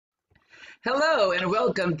Hello and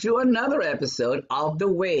welcome to another episode of The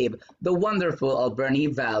Wave, the wonderful Alberni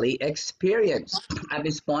Valley experience. At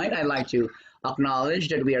this point, I'd like to acknowledge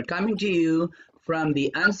that we are coming to you from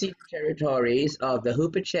the unceded territories of the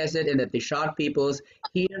Hupacheset and the Tishat peoples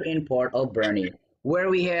here in Port Alberni, where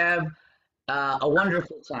we have a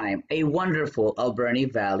wonderful time, a wonderful Alberni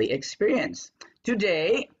Valley experience.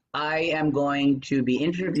 Today, I am going to be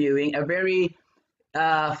interviewing a very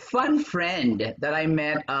fun friend that I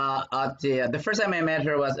met at the first time I met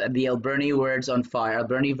her was at the Alberni Words on Fire,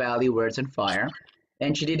 Alberni Valley Words on Fire,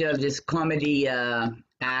 and she did this comedy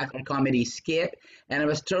act or comedy skit, and I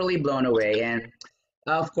was totally blown away. And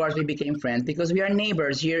of course, we became friends because we are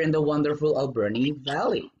neighbors here in the wonderful Alberni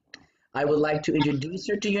Valley. I would like to introduce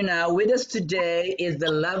her to you now. With us today is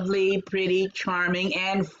the lovely, pretty, charming,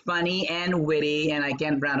 and funny and witty, and I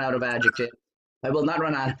can't run out of adjectives. I will not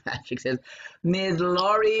run out of adjectives. Ms.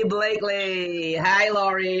 Laurie Blakely. Hi,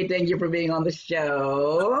 Laurie. Thank you for being on the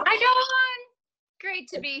show. Hi, Dawn. Great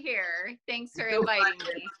to be here. Thanks for inviting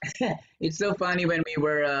me. It's so funny when we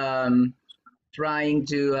were trying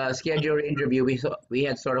to schedule an interview. We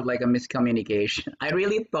had sort of like a miscommunication. I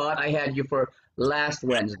really thought I had you for last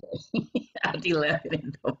Wednesday at 11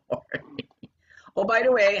 in the morning. Oh, by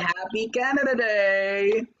the way, happy Canada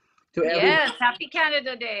Day to everyone. Yes, happy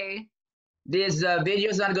Canada Day. This video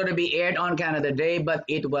is not going to be aired on Canada Day, but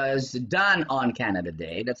it was done on Canada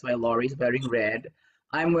Day. That's why Laurie's wearing red.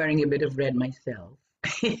 I'm wearing a bit of red myself.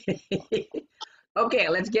 Okay,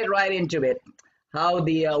 let's get right into it. How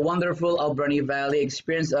the wonderful Alberni Valley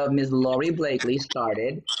experience of Ms. Laurie Blakely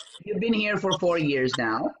started. You've been here for 4 years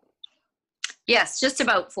now. Yes, just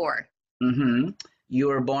about 4. Mm-hmm. You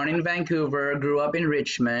were born in Vancouver, grew up in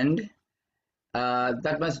Richmond.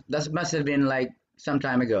 That must have been like some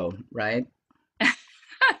time ago, right?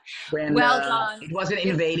 When well done. It wasn't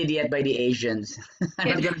invaded yet by the Asians. I'm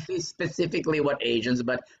not going to say specifically what Asians,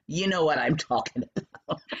 but you know what I'm talking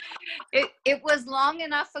about. It was long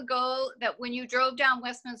enough ago that when you drove down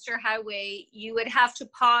Westminster Highway, you would have to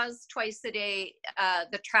pause twice a day,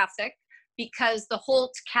 the traffic, because the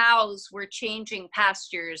Holt cows were changing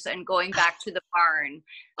pastures and going back to the barn.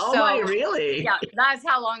 Oh, my, really? Yeah, that's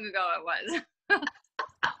how long ago it was.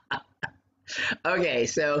 Okay,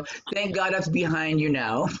 so thank God that's behind you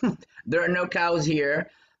now. There are no cows here.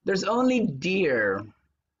 There's only deer,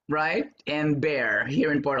 right? And bear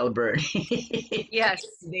here in Port Alberni. Yes.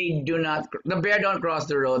 They do not, the bear don't cross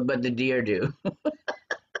the road, but the deer do.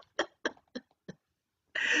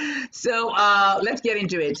 So let's get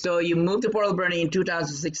into it. So you moved to Port Alberni in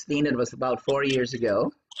 2016. It was about 4 years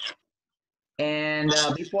ago. And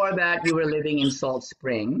before that, you were living in Salt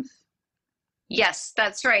Springs. Yes,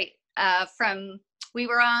 that's right. We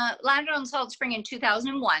were landed on Salt Spring in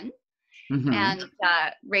 2001 and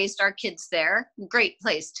raised our kids there. Great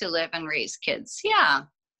place to live and raise kids. Yeah.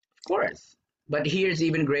 Of course. But here's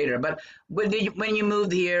even greater. But when you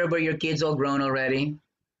moved here, were your kids all grown already?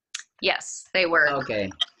 Yes, they were. Okay.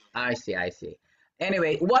 I see.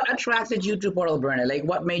 Anyway, what attracted you to Port Alberni? Like,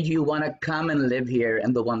 what made you want to come and live here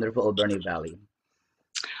in the wonderful Alberni Valley?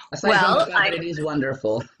 Aside from the fact that it is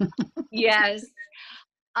wonderful. Yes.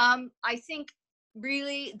 I think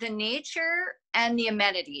really the nature and the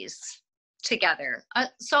amenities together.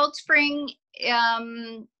 Salt Spring,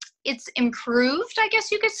 it's improved, I guess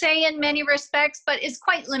you could say, in many respects, but it's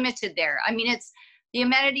quite limited there. I mean, the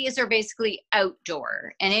amenities are basically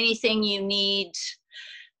outdoor, and anything you need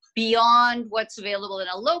beyond what's available in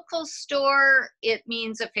a local store, it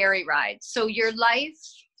means a ferry ride. So your life,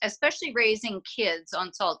 especially raising kids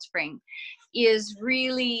on Salt Spring, is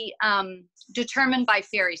really determined by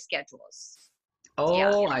ferry schedules. Oh,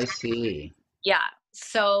 yeah. I see. Yeah.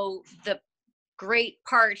 So the great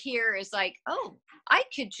part here is like, oh, I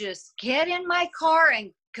could just get in my car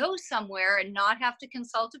and go somewhere and not have to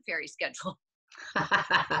consult a ferry schedule.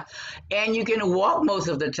 And you can walk most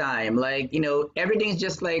of the time. Like, everything's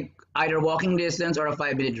just like either walking distance or a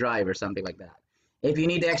 5-minute drive or something like that. If you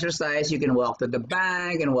need to exercise, you can walk to the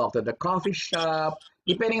bank and walk to the coffee shop,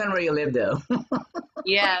 depending on where you live, though.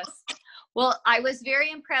 Yes. Well, I was very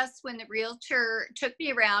impressed when the realtor took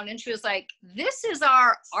me around and she was like, this is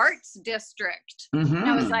our arts district. And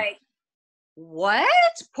I was like, what?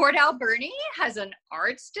 Port Alberni has an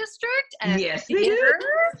arts district and a theater?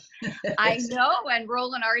 I know, and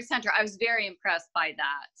Roland Arts Center. I was very impressed by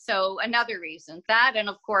that. So another reason, that and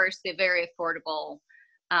of course the very affordable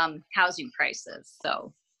housing prices.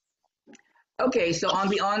 So okay, so on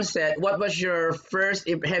the onset, what was your first,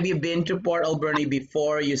 have you been to Port Alberni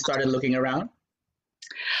before you started looking around?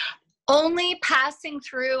 Only passing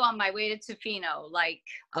through on my way to Tofino, like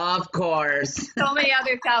of course. So many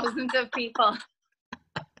other thousands of people.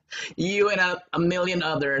 You and a million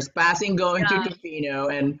others passing, going to Yeah.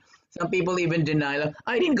 Tofino, and some people even deny that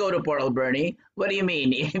I didn't go to Port Alberni. What do you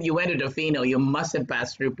mean? If you went to Tofino, you must have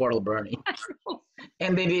passed through Port Alberni.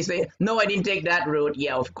 And then they say, no, I didn't take that route.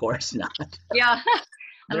 Yeah, of course not. Yeah.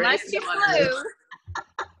 There is Unless you no other route.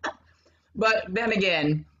 flew. But then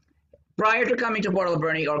again, prior to coming to Port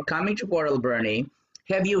Alberni or coming to Port Alberni,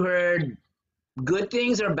 have you heard good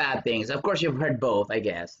things or bad things? Of course, you've heard both, I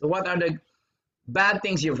guess. So what are the bad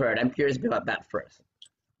things you've heard? I'm curious about that first.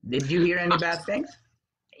 Did you hear any bad things?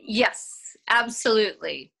 Yes,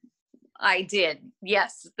 absolutely. I did.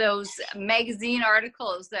 Yes, those magazine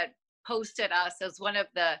articles that posted us as one of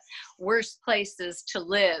the worst places to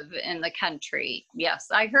live in the country. Yes,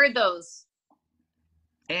 I heard those.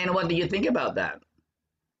 And what do you think about that?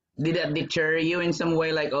 Did that deter you in some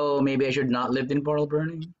way? Like, oh, maybe I should not live in Port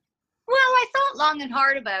Alberni? Well, I thought long and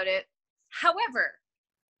hard about it. However,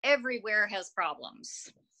 everywhere has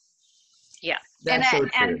problems. Yeah. That's so true.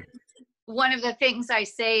 And one of the things I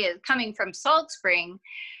say is coming from Salt Spring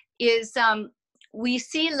is we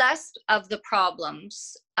see less of the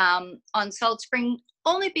problems on Salt Spring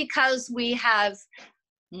only because we have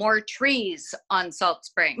more trees on Salt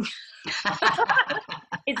Spring.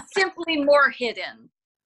 It's simply more hidden.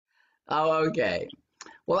 Oh, okay.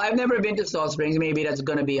 Well, I've never been to Salt Springs. Maybe that's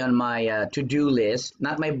going to be on my to-do list,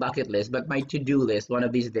 not my bucket list, but my to-do list. One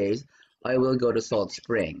of these days, I will go to Salt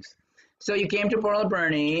Springs. So you came to Port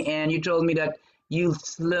Alberni, and you told me that you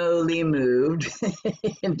slowly moved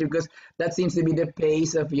into, because that seems to be the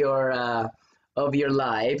pace of your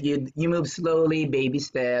life. You move slowly, baby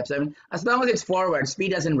steps. I mean, as long as it's forward,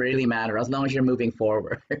 speed doesn't really matter. As long as you're moving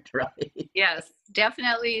forward, right? Yes,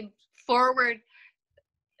 definitely forward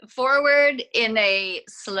in a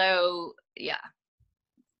slow, yeah.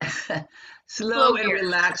 Slow and gear.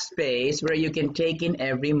 relaxed pace where you can take in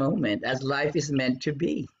every moment as life is meant to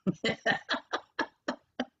be.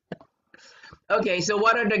 Okay, so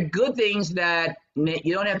what are the good things that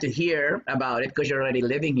you don't have to hear about it because you're already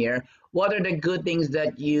living here? What are the good things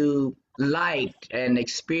that you liked and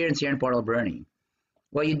experienced here in Port Alberni?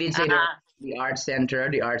 Well, you did say the arts center,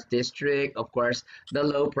 the arts district, of course, the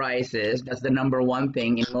low prices. That's the number one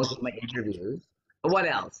thing in most of my interviews. What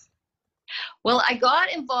else? Well, I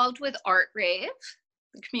got involved with Art Rave,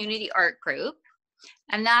 the community art group,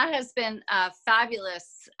 and that has been a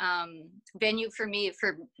fabulous venue for me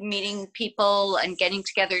for meeting people and getting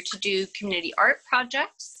together to do community art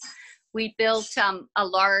projects. We built a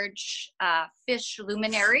large fish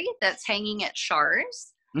luminary that's hanging at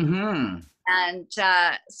Shars. Mm-hmm. And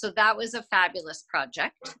so that was a fabulous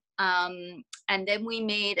project. And then we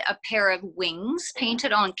made a pair of wings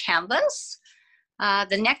painted on canvas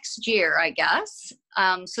the next year, I guess,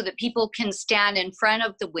 so that people can stand in front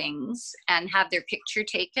of the wings and have their picture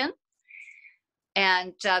taken.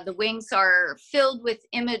 And the wings are filled with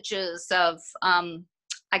images of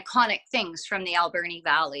iconic things from the Alberni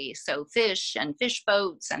Valley. So fish and fish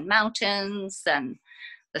boats and mountains and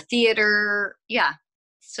the theater. Yeah.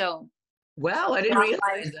 So. Well, I didn't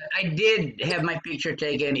realize that. I did have my picture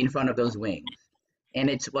taken in front of those wings. And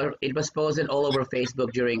it was posted all over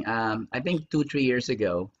Facebook during I think 2-3 years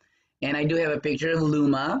ago, and I do have a picture of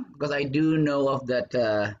Luma because I do know of that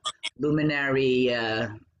luminary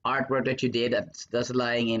artwork that you did that's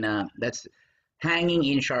lying in that's hanging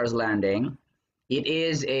in Charles Landing. It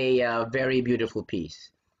is a very beautiful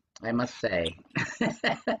piece, I must say.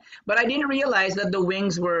 But I didn't realize that the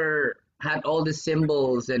wings had all the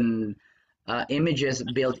symbols and images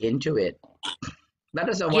built into it. That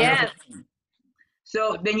is a wonderful thing.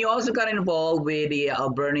 So then you also got involved with the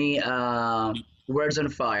Alberni Words on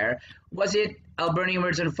Fire. Was it Alberni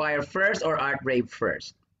Words on Fire first or Art Rave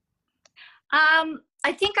first?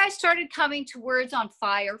 I think I started coming to Words on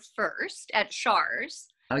Fire first at Shars.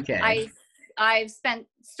 Okay. I've spent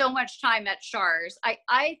so much time at Shars.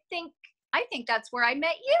 I think that's where I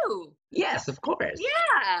met you. Yes, of course.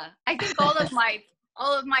 Yeah. I think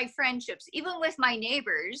all of my friendships, even with my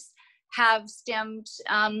neighbors, have stemmed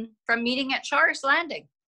from meeting at Shars Landing.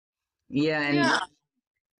 Yeah, and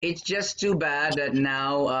it's just too bad that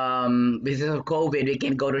now because of COVID, we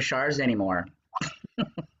can't go to Shars anymore.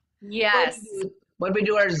 Yes. But we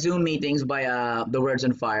do our Zoom meetings by the Words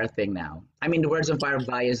on Fire thing now. I mean, the Words on Fire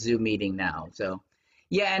via Zoom meeting now. So,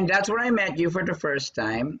 yeah, and that's where I met you for the first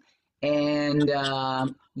time. And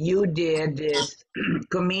you did this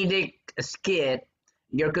comedic skit.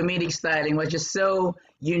 Your comedic styling was just so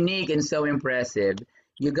unique and so impressive.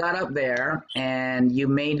 You got up there and you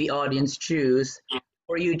made the audience choose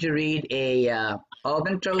for you to read a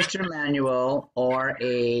oven toaster manual or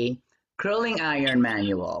a curling iron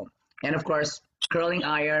manual. And of course, curling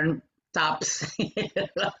iron tops,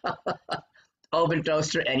 oven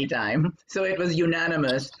toaster anytime. So it was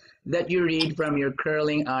unanimous that you read from your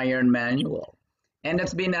curling iron manual. And that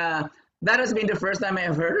has been the first time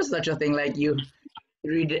I've heard of such a thing. Like you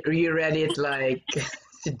read it like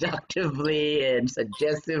seductively and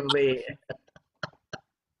suggestively.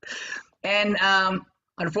 And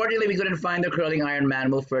unfortunately, we couldn't find the curling iron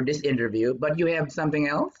manual for this interview. But you have something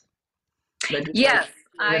else that you'd like to Yes,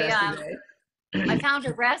 share with us today? I found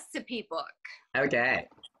a recipe book. Okay.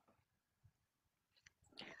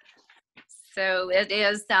 So it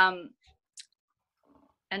is an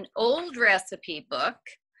old recipe book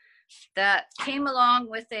that came along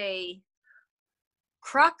with a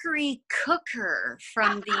crockery cooker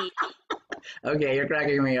from the Okay, you're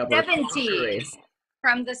cracking me up. 70s.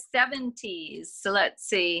 From the 70s. So let's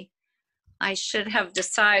see. I should have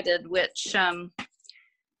decided which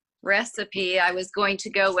recipe I was going to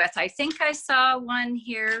go with. I think I saw one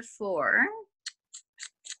here for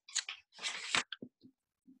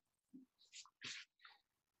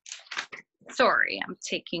sorry, I'm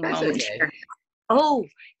taking a moment okay. here. Oh,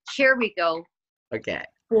 here we go. Okay.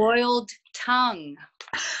 Boiled tongue.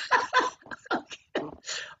 Okay.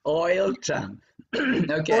 Oil tongue.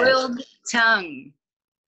 Okay. Boiled tongue.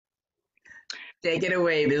 Take it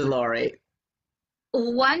away, Miss Laurie.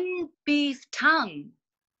 1 beef tongue,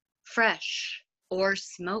 fresh or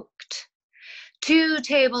smoked. 2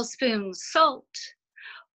 tablespoons salt.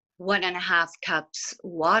 1.5 cups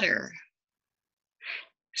water.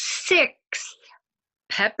 6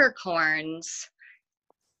 peppercorns.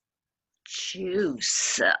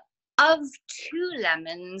 Juice of 2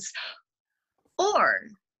 lemons or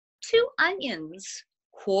 2 onions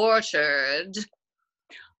quartered.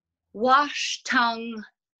 Wash tongue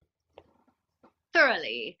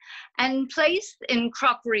thoroughly and place in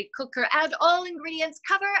crockery cooker. Add all ingredients,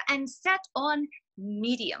 cover and set on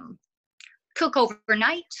medium. Cook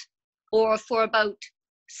overnight or for about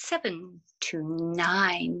 7 to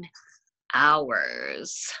 9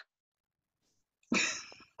 hours.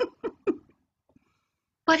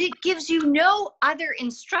 But it gives you no other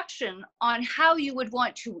instruction on how you would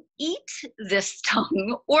want to eat this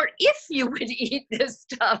tongue or if you would eat this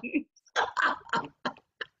tongue.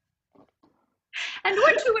 And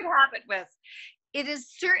what you would have it with. It is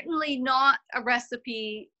certainly not a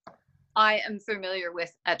recipe I am familiar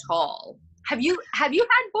with at all. Have you had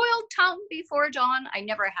boiled tongue before, John? I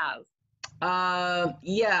never have.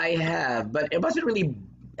 Yeah, I have, but it wasn't really.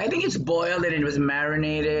 I think it's boiled and it was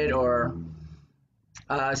marinated or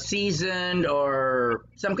seasoned or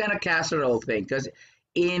some kind of casserole thing. Because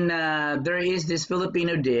there is this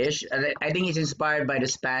Filipino dish. I think it's inspired by the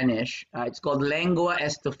Spanish. It's called lengua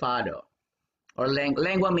estofado, or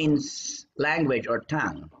lengua means language or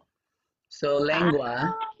tongue. So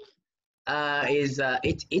lengua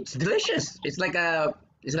it's delicious. It's like a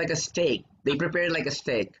steak. They prepare it like a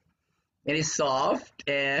steak. It is soft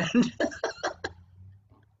and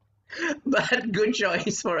but good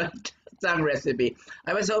choice for a tongue recipe.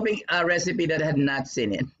 I was hoping a recipe that had nuts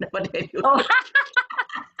in it. But anyway. Oh.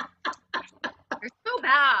 You're so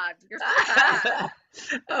bad. You're so bad.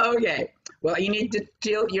 Okay. Well, you need to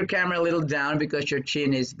tilt your camera a little down because your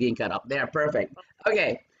chin is being cut off. There, perfect.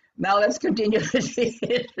 Okay. Now let's continue with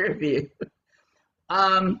the interview.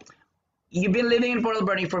 You've been living in Port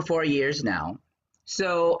Alberni for 4 years now.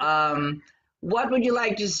 So, what would you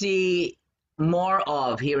like to see more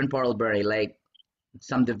of here in Port Alberni? Like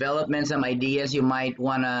some development, some ideas you might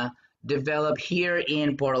want to develop here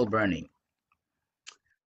in Port Alberni?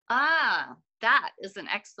 That is an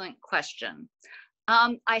excellent question.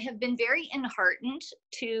 I have been very enheartened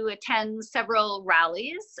to attend several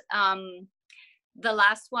rallies. The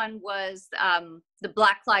last one was the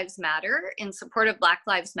Black Lives Matter, in support of Black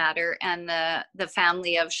Lives Matter and the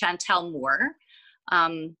family of Chantel Moore,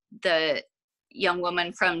 the young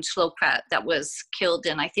woman from Chilocrat that was killed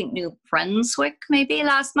in, I think, New Brunswick, maybe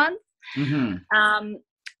last month. Mm-hmm.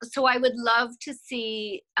 So I would love to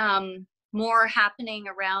see more happening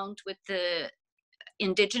around with the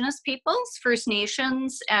Indigenous peoples, First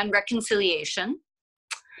Nations, and reconciliation.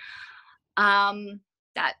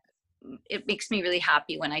 That it makes me really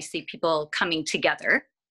happy when I see people coming together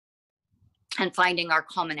and finding our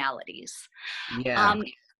commonalities. Yeah.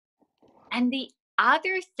 And the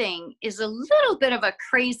other thing is a little bit of a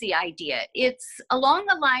crazy idea. It's along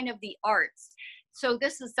the line of the arts. So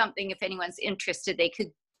this is something, if anyone's interested, they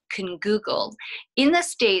can Google. In the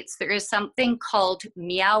States, there is something called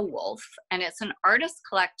Meow Wolf, and it's an artist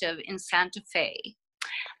collective in Santa Fe.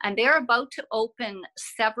 And they're about to open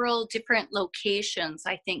several different locations,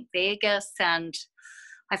 I think Vegas and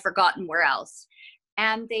I've forgotten where else.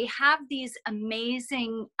 and they have these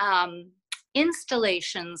amazing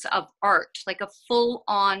installations of art, like a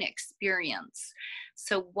full-on experience.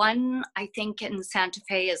 So one, I think, in Santa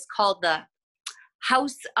Fe is called the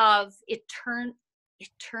House of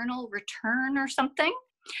Eternal Return or something.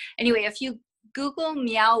 Anyway, if you Google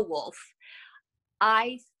Meow Wolf,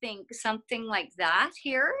 I think something like that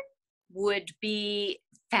here would be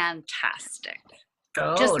fantastic.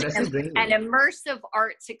 Oh, Just that's a great an one. immersive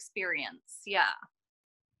arts experience. Yeah.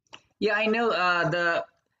 Yeah, I know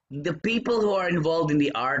the people who are involved in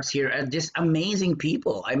the arts here are just amazing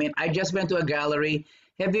people. I mean, I just went to a gallery.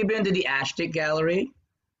 Have you been to the Ashtik Gallery?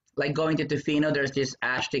 Like going to Tofino, there's this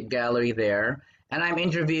Ashtik Gallery there, and I'm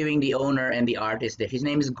interviewing the owner and the artist there. His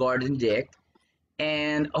name is Gordon Dick,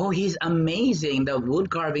 and oh, he's amazing. The wood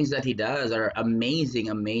carvings that he does are amazing,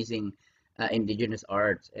 amazing indigenous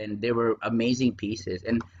arts, and they were amazing pieces.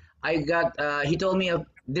 And he told me of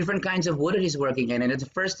different kinds of wood that he's working in, and it's the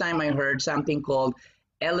first time I heard something called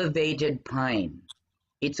elevated pine.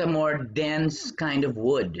 It's a more dense kind of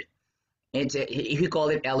wood. He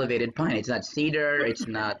called it elevated pine. It's not cedar, it's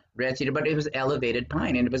not red cedar, but it was elevated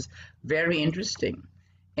pine, and it was very interesting.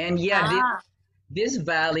 And yeah, Ah, this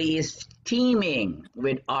valley is teeming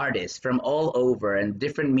with artists from all over and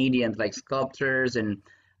different mediums like sculptures and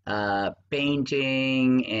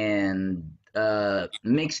painting and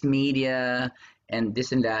mixed media and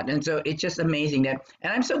this and that. And so it's just amazing that.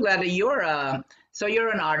 And I'm so glad that you're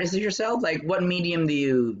an artist yourself. Like, what medium do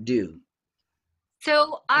you do?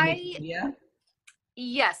 so Mixed I, media?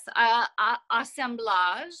 yes,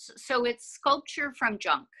 assemblage. So it's sculpture from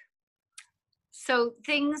junk. So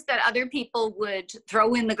things that other people would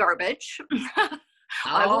throw in the garbage,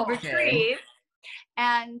 I will Oh, okay. retrieve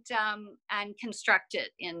and construct it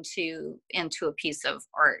into a piece of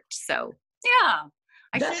art. So yeah,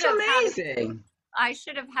 I should That's have had a amazing. I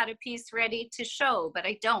should have had a piece ready to show, but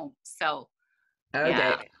I don't. So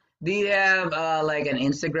yeah. Okay. Do you have like an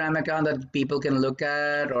Instagram account that people can look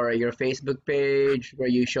at, or your Facebook page where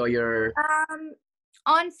you show your? Um,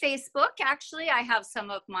 on Facebook, actually, I have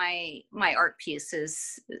some of my art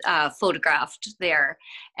pieces photographed there.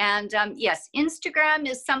 And yes, Instagram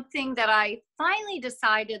is something that I finally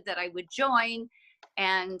decided that I would join.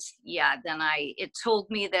 And yeah, then it told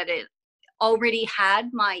me that it already had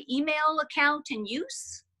my email account in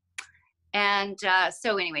use. And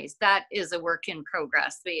so anyways, that is a work in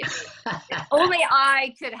progress. Only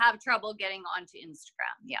I could have trouble getting onto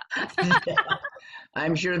Instagram. Yeah.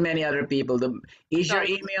 I'm sure many other people. Is your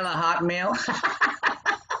So email a Hotmail?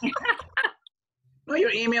 No,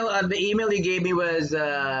 your email. The email you gave me was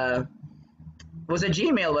a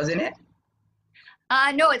Gmail, wasn't it?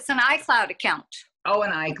 no, it's an iCloud account. Oh,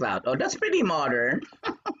 an iCloud. Oh, that's pretty modern.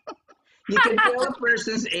 You can tell a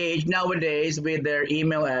person's age nowadays with their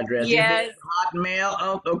email address. If they're Yes. Hotmail,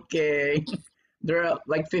 oh, okay. They're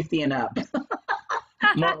like 50 and up,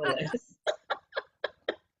 more or less.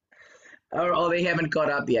 Or they haven't caught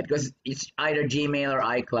up yet because it's either Gmail or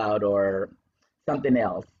iCloud or something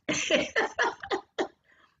else.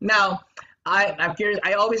 Now, I'm curious.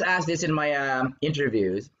 I always ask this in my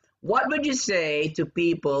interviews. What would you say to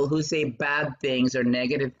people who say bad things or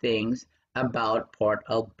negative things about Port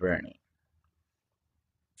Alberni?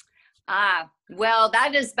 Well,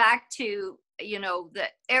 that is back to, that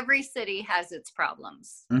every city has its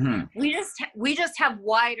problems. Hmm. We just have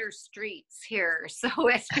wider streets here, so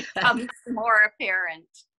it becomes more apparent.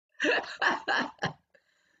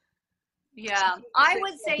 Yeah, I Say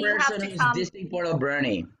would a say you have person to who's come. visiting Port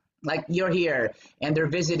Alberni, like you're here and they're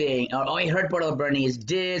visiting. Oh, I heard Port Alberni is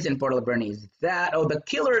this and Port Alberni is that. Oh, the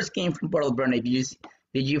killers came from Port Alberni. Did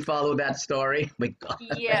you follow that story? My God,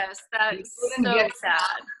 Yes, you that's couldn't get so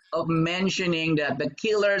sad. of mentioning that the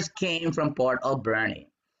killers came from Port Alberni.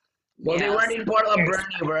 Well, they weren't Yes, in Port very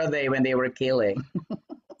Alberni, were they, when they were killing?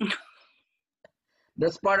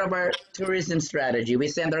 That's part of our tourism strategy. We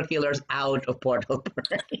send our killers out of Port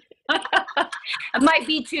Alberni. sad. It might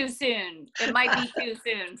be too soon. It might be too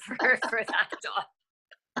soon for that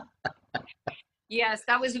dog. Yes,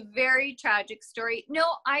 that was a very tragic story. No,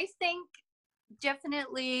 I think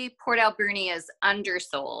definitely Port Alberni is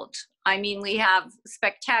undersold. I mean, we have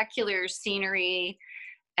spectacular scenery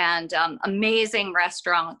and amazing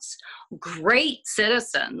restaurants, great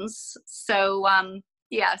citizens. So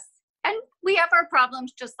yes, and we have our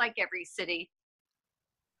problems just like every city.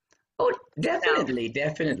 Oh, So definitely,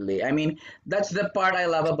 definitely. I mean, that's the part I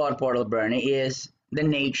love about Port Alberni is the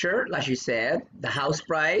nature, like you said, the house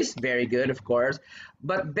price, very good, of course.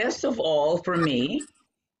 But best of all, for me,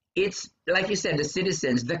 it's like you said, the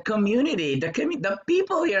citizens, the community, the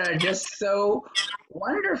people here are just so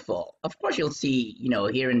wonderful. Of course, you'll see,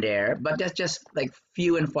 here and there, but that's just like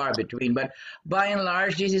few and far between. But by and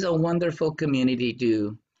large, this is a wonderful community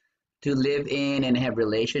to live in and have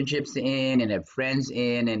relationships in and have friends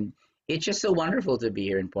in, and it's just so wonderful to be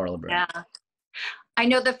here in Port Alberni. Yeah. I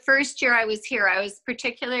know the first year I was here, I was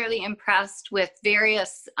particularly impressed with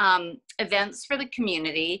various events for the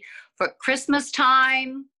community. For Christmas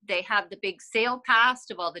time, they have the big sail past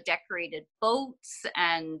of all the decorated boats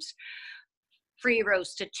and free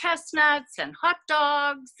roasted chestnuts and hot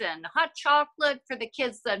dogs and hot chocolate for the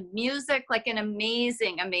kids, and music, like an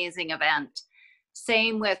amazing, amazing event.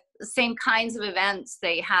 Same kinds of events.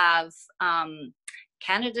 They have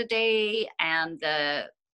Canada Day and the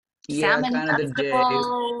Yeah, Salmon Canada Day,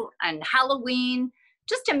 Festival and Halloween.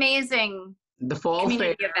 Just amazing the fall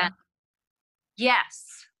fair, community event. Yes.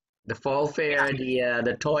 the fall fair,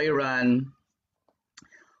 the toy run,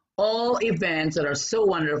 all events that are so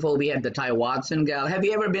wonderful. We had the Ty Watson Gala. Have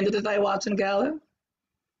you ever been to the Ty Watson Gala?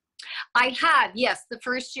 I had, yes. The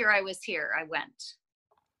first year I was here, I went.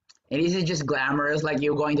 And is it just glamorous, like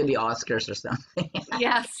you're going to the Oscars or something?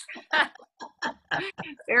 Yes.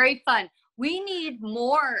 Very fun. We need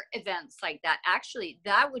more events like that. Actually,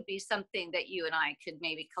 that would be something that you and I could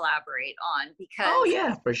maybe collaborate on, because Oh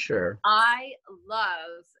yeah, for sure. I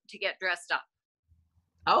love to get dressed up.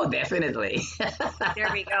 Oh, definitely. There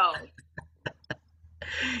we go.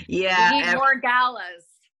 Yeah. We need more galas.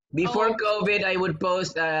 Before Oh, COVID, I would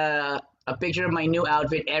post a picture of my new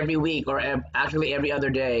outfit every week, or actually every other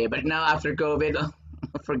day. But now after COVID,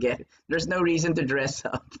 forget it. There's no reason to dress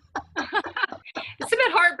up. it's a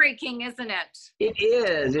bit heartbreaking, isn't it?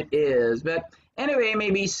 It is. But anyway,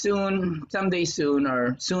 maybe soon, someday soon,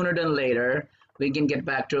 or sooner than later, we can get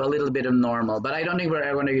back to a little bit of normal. But I don't think we're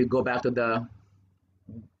ever going to go back to the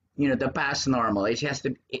past normal.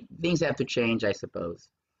 Things have to change, I suppose.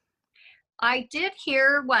 I did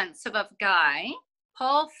hear once of a guy,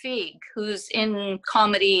 Paul Feig, who's in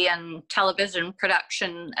comedy and television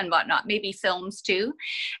production and whatnot, maybe films too.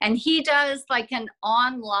 And he does like an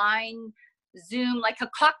online Zoom, like a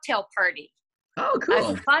cocktail party Oh, as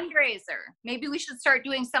a cool. fundraiser. Maybe we should start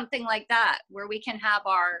doing something like that, where we can have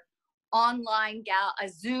our online gala, a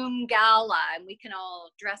Zoom gala, and we can all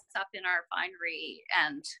dress up in our finery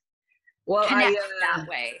and Well, connect that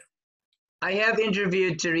way. I have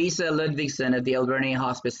interviewed Teresa Ludvigsen of the Alberni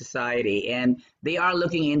Hospice Society, and they are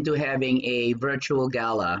looking into having a virtual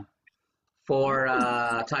gala for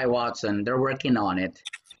Ty Watson. They're working on it.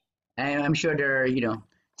 And I'm sure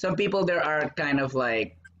some people there are kind of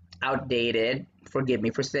like outdated. Forgive me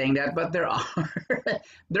for saying that, but there are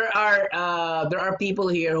there are people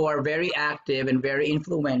here who are very active and very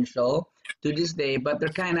influential to this day, but they're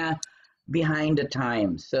kind of behind the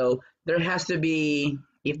times. So there has to be,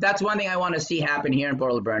 if that's one thing I want to see happen here in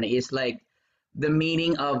Port Alberni, is like the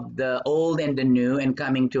meeting of the old and the new and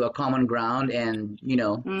coming to a common ground and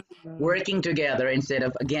working together instead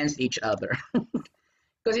of against each other.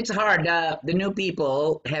 Because it's hard. The new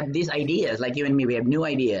people have these ideas, like you and me. We have new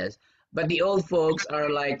ideas, but the old folks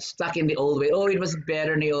are like stuck in the old way. Oh, it was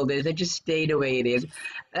better in the old days. They just stay the way it is.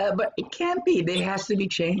 But it can't be. There has to be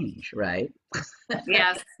change, right?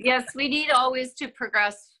 Yes, we need always to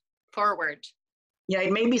progress forward. Yeah,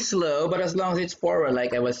 it may be slow, but as long as it's forward,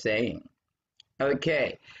 like I was saying.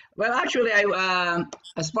 Okay. Well, actually,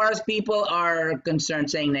 as far as people are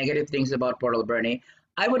concerned, saying negative things about Port Alberni,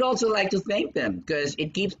 I would also like to thank them because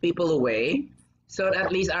it keeps people away. So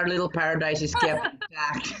at least our little paradise is kept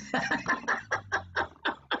intact.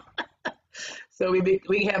 So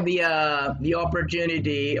we have the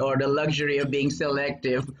opportunity or the luxury of being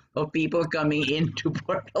selective of people coming into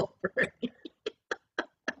Port Alberni.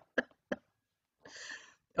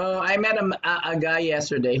 Oh, I met a guy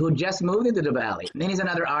yesterday who just moved into the valley. And he's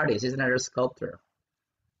another artist. He's another sculptor.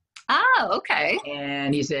 Oh, okay.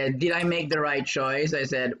 And he said, "Did I make the right choice?" I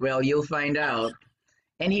said, "Well, you'll find out."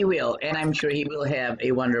 And he will. And I'm sure he will have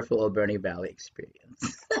a wonderful Alberni Valley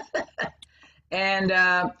experience. And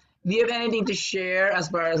do you have anything to share as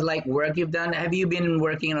far as like work you've done? Have you been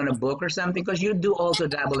working on a book or something? Because you do also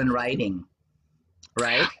dabble in writing,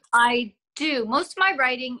 right? I do. Most of my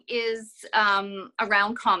writing is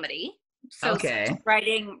around comedy. So Okay.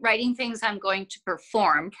 writing things I'm going to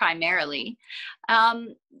perform primarily.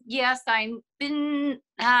 Yes, I've been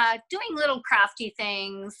doing little crafty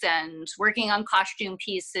things and working on costume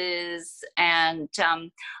pieces. And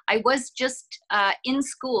I was just in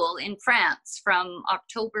school in France from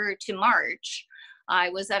October to March. I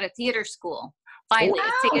was at a theater school. Finally,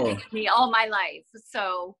 it's taken Wow. me all my life.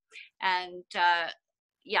 So, and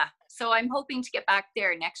yeah, so I'm hoping to get back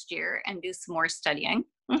there next year and do some more studying.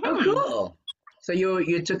 Oh, cool. So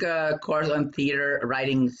you took a course on theater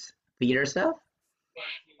writing, theater stuff?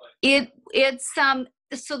 It's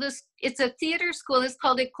it's a theater school. It's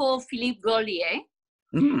called École Philippe Gaulier.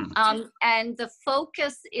 Mm. And the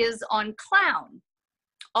focus is on clown,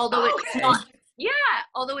 although it's not,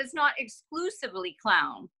 although it's not exclusively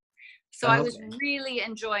clown. So I was really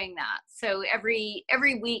enjoying that. So every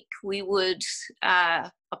week we would,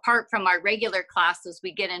 apart from our regular classes,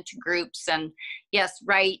 we get into groups and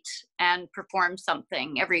write and perform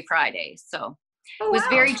something every Friday. So it was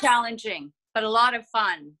very challenging, but a lot of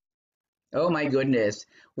fun. Oh my goodness.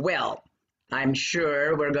 Well, I'm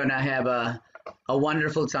sure we're gonna have a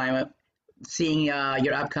wonderful time seeing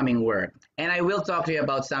your upcoming work. And I will talk to you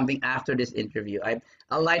about something after this interview.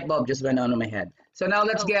 A light bulb just went on in my head. So now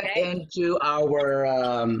let's get into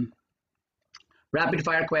our rapid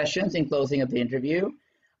fire questions in closing of the interview.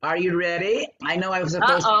 Are you ready? I know I was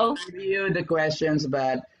supposed to give you the questions,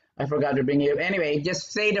 but I forgot to bring you. Anyway,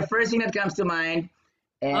 just say the first thing that comes to mind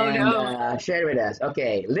and share it with us.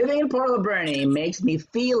 Okay, living in Port Alberni makes me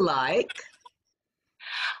feel like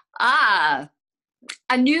a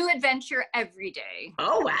new adventure every day.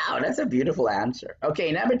 Oh, wow, that's a beautiful answer.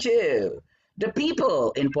 Okay, number 2. The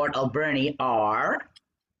people in Port Alberni are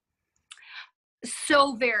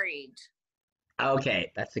so varied.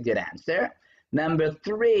 Okay, that's a good answer. Number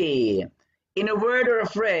 3. In a word or a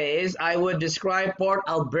phrase, I would describe Port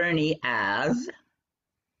Alberni as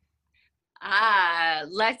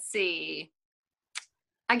let's see.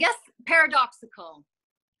 I guess paradoxical.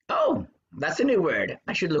 Oh, that's a new word.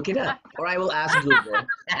 I should look it up, or I will ask Google.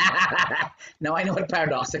 Now I know what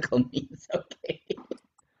paradoxical means. Okay.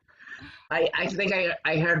 I think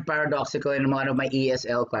I heard paradoxical in one of my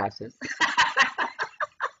ESL classes.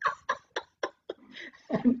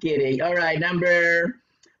 I'm kidding. All right, number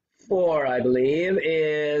 4, I believe,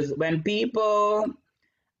 is when people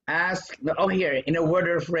ask, here, in a word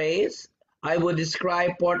or phrase, I would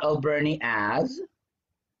describe Port Alberni as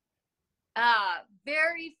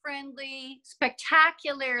very friendly,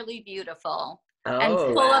 spectacularly beautiful, and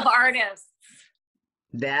full of artists.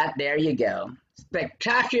 There you go.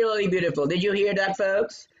 Spectacularly beautiful. Did you hear that,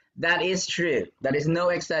 folks? That is true. That is no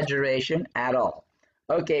exaggeration at all.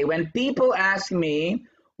 Okay, when people ask me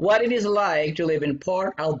what it is like to live in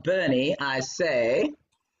Port Alberni, I say,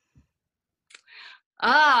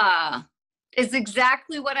 it's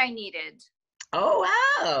exactly what I needed. Oh,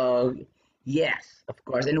 wow. Yes, of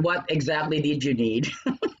course. And what exactly did you need?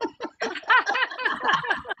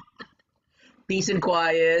 Peace and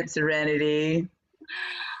quiet, serenity.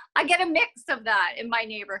 I get a mix of that in my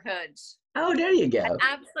neighborhood. Oh, there you go. An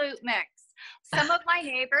absolute mix. Some of my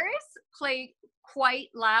neighbors play quite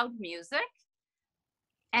loud music,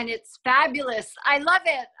 and it's fabulous. I love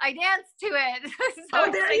it. I dance to it.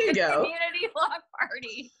 So there you go. Community block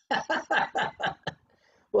party.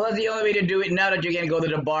 Well, that's the only way to do it now that you can't go to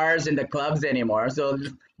the bars and the clubs anymore. So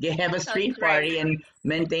you have a street party and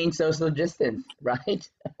maintain social distance, right?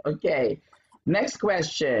 Okay. Next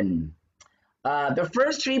question. The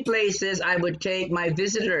first 3 places I would take my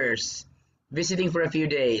visitors visiting for a few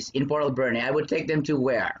days in Port Alberni, I would take them to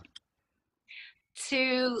where?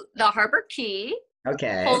 To the Harbor Key,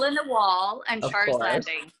 Hole in the Wall, and Shars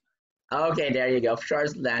Landing. Okay, there you go.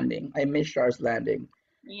 Shars Landing. I miss Shars Landing.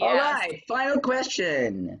 Yes. All right, final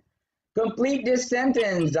question. Complete this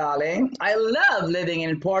sentence, darling. I love living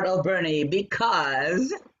in Port Alberni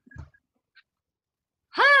because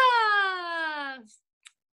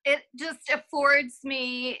it just affords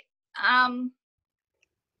me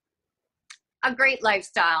a great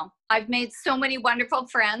lifestyle. I've made so many wonderful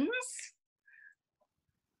friends,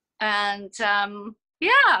 and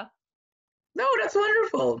No, that's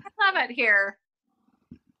wonderful. I love it here.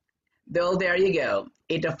 Though, there you go.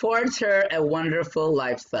 It affords her a wonderful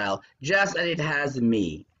lifestyle, just as it has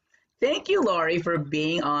me. Thank you, Laurie, for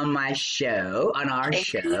being on my show, on our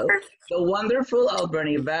show. The wonderful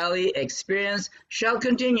Alberni Valley experience shall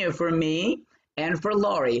continue for me and for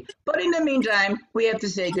Laurie. But in the meantime, we have to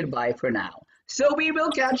say goodbye for now. So we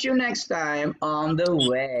will catch you next time on The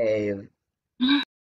Wave.